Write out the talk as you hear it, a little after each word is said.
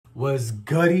Was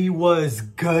goody, was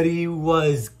goody,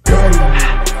 was goody.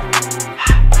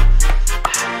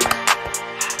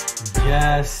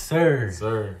 Yes, sir.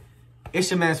 Sir.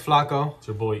 It's your man's Flacko. It's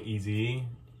your boy Easy.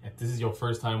 If this is your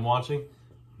first time watching,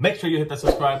 make sure you hit that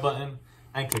subscribe button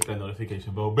and click that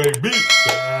notification bell, baby.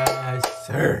 Yes,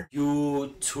 sir.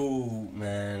 YouTube,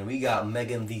 man. We got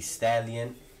Megan Thee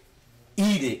Stallion.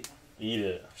 Eat it. Eat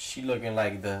it. She looking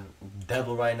like the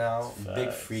devil right now. Facts.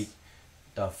 Big freak.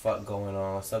 The fuck going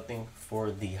on? Something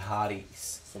for the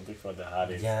hotties. Something for the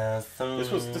hotties. Yes.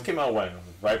 This came out when?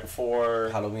 Right before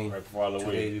Halloween. Right before Halloween.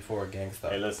 2 days before Gangsta.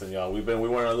 Hey, listen, y'all. We went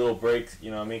on a little break.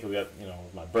 You know what I mean? 'Cause we got, you know,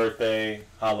 my birthday,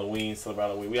 Halloween, celebrate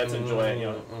Halloween. We had to enjoy it. You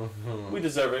know, we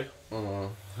deserve it.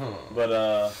 But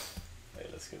hey,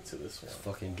 let's get to this one. Let's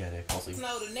fucking get it, pussy.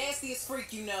 No, the nastiest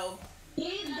freak, you know.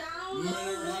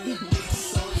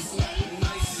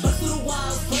 Bust through the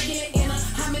walls, breaking it inner.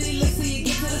 How many licks till you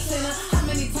get to the center? How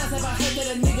many times have I heard that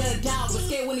a nigga a dog was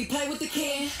scared when he played with the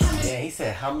kid? Yeah, he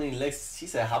said how many licks? She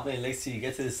said how many licks till you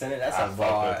get to the center? That's a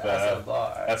bar. That's a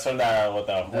bar. That's from that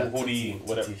Hotties,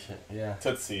 whatever. Tootsie shit. Yeah.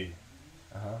 Tootsie.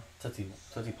 Tootsie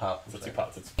Pop. Tootsie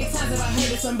Pop. Tootsie How many Pop. times have I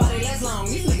heard that somebody that's long?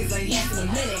 These niggas ain't lasting a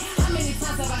minute. How many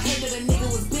times have I heard that a nigga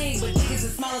was big, but niggas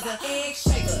as small as an egg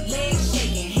shaker? Legs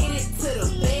shaking, hit it to the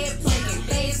bed planking,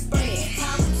 face spraying,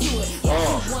 talk to it.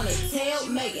 What you wanna tell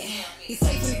Megan? He's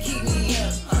safe to keep me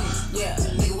up. Yeah,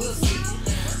 nigga, we'll see.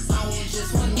 I want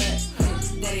just one nut.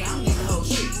 Daddy, I don't need the whole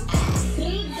street.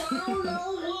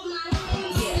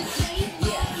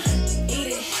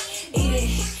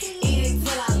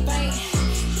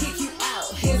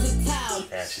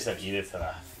 She said eat it till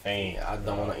I faint. I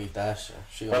don't want to eat that shit.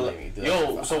 She gonna make me do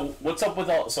yo, that. so what's up with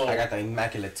all? So I got the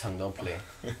immaculate tongue. Don't play.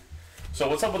 So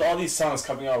what's up with all these songs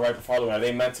coming out right before Halloween? Are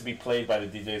they meant to be played by the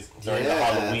DJs during the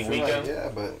Halloween weekend? Like, yeah,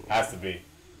 but Has to be.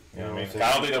 You know what I mean? saying?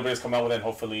 I don't think nobody's come out with it.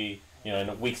 Hopefully, you know, in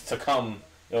the weeks to come,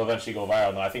 it'll eventually go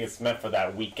viral. No, I think it's meant for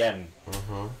that weekend. That's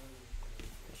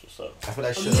what's up. I feel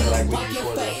that shit like week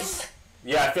before though.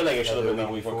 Yeah, I feel like it should have been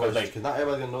that week before, because like, not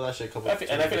everybody's gonna know that shit. I feel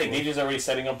like DJs are already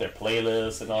setting up their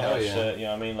playlists and all that shit. You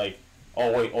know what I mean? Like,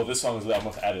 oh wait, oh this song is that, I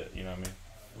must add it. You know what I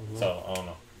mean? So I don't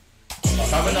know.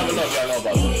 Comment down below if y'all know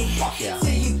about this. Fuck yeah.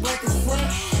 Till you break a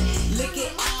sweat, lick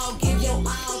it all, give your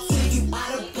all till you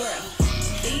out of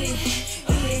breath. Eat it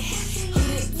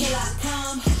till I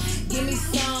come. Give me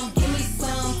some till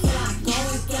I go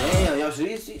and go.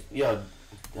 Damn, yo,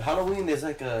 Halloween is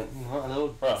like a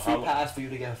little free pass for you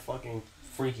to get fucking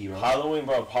freaky, bro. Halloween,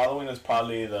 bro. Halloween is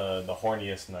probably the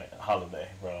horniest holiday,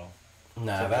 bro.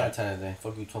 Nah, Valentine's Day.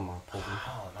 Fuck you talking about, I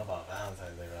don't know about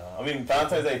Valentine's Day, bro. I mean,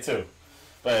 Valentine's Day too.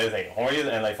 But it's like horniest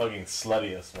and like fucking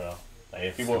sluttiest, bro. Like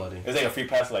if people, it's like a free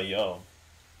pass. Like yo,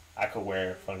 I could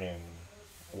wear fucking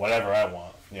whatever I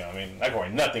want. You know what I mean? I could wear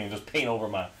nothing and just paint over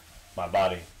my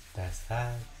body. That's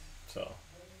fine. So.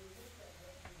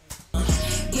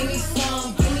 Give me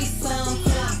some till I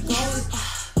go and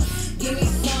give me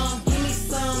some till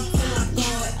I go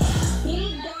and you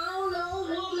don't know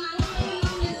what my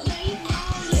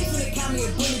they finna call me a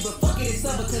bully, but fuck it, it's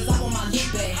up because I want my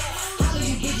lick back. How do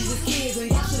you bitches as kids and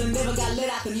y'all should've never got let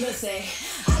out the nursing?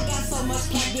 I got so much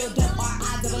cat built up, or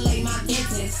I double my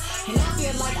dentist. And I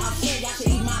feel like I'm sure y'all should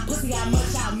eat my pussy, how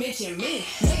much y'all mention me.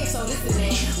 Nigga, so this and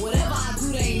that. Whatever I do,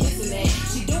 they ain't missing that.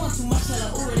 She doing too much, tell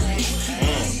her ooh relax.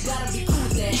 You gotta be cool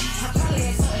with that. I probably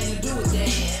had something to do with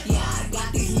that. Yeah, I got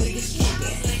these niggas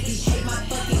tripping. He hate my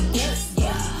fucking guts.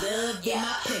 Yeah, love, yeah,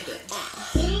 my pimpin'.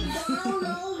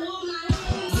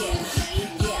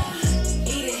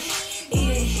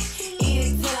 Eat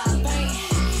it till I faint.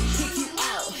 Kick you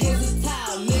out. Here's a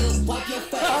towel, nigga, wipe your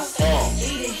face.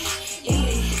 Eat it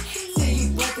till you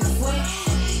break a sweat.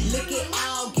 Lick it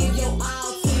all, give your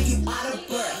all till you out of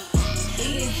breath.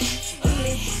 Eat it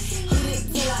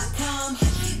till I come.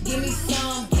 Give me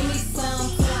some till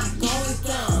I go and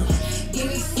dumb. Give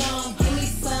me some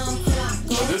till I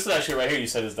go. So this is actually right here. You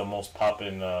said is the most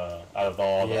poppin' out of the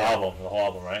whole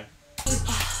album, right?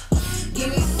 Give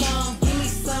me some till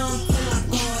I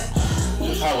go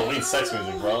and It's Halloween sex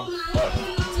music, bro. Fuck.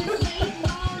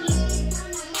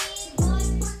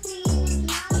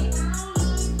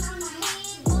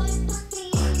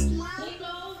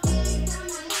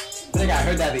 I think I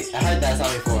heard that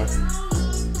song before.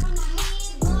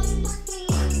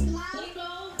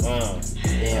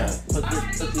 Yeah. Put the in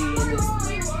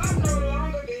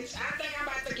this. I think I'm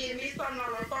about to get me something on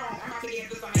the phone. I'm about to get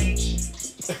this on H.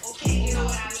 Okay, you know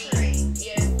what I mean?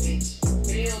 Yes, bitch.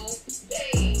 Bill.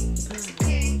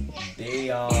 They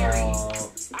are.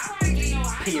 Alright, you know, I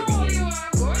told you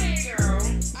up. Go ahead, girl.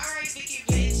 Alright, Vicky,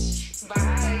 bitch.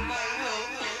 Bye.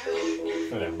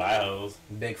 They're bios.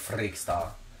 Big freak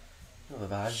star. The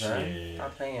vibes, man.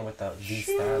 Stop playing with the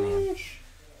Stallion.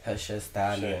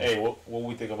 Stallion. Hey, what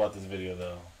we think about this video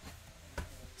though?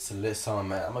 It's a lit song,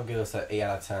 man. I'm gonna give this an 8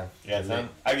 out of 10. Yeah, 10.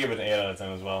 I give it an 8 out of 10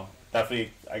 as well.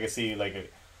 Definitely, I can see like a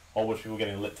whole bunch of people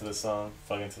getting lit to the song,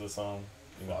 fucking to the song.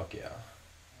 You know, fuck yeah.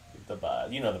 The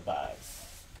vibes. You know the vibes.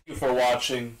 Thank you for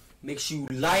watching. Make sure you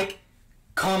like,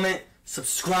 comment,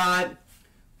 subscribe,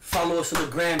 follow us on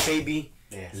the gram, baby.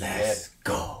 Yes. Let's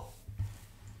go.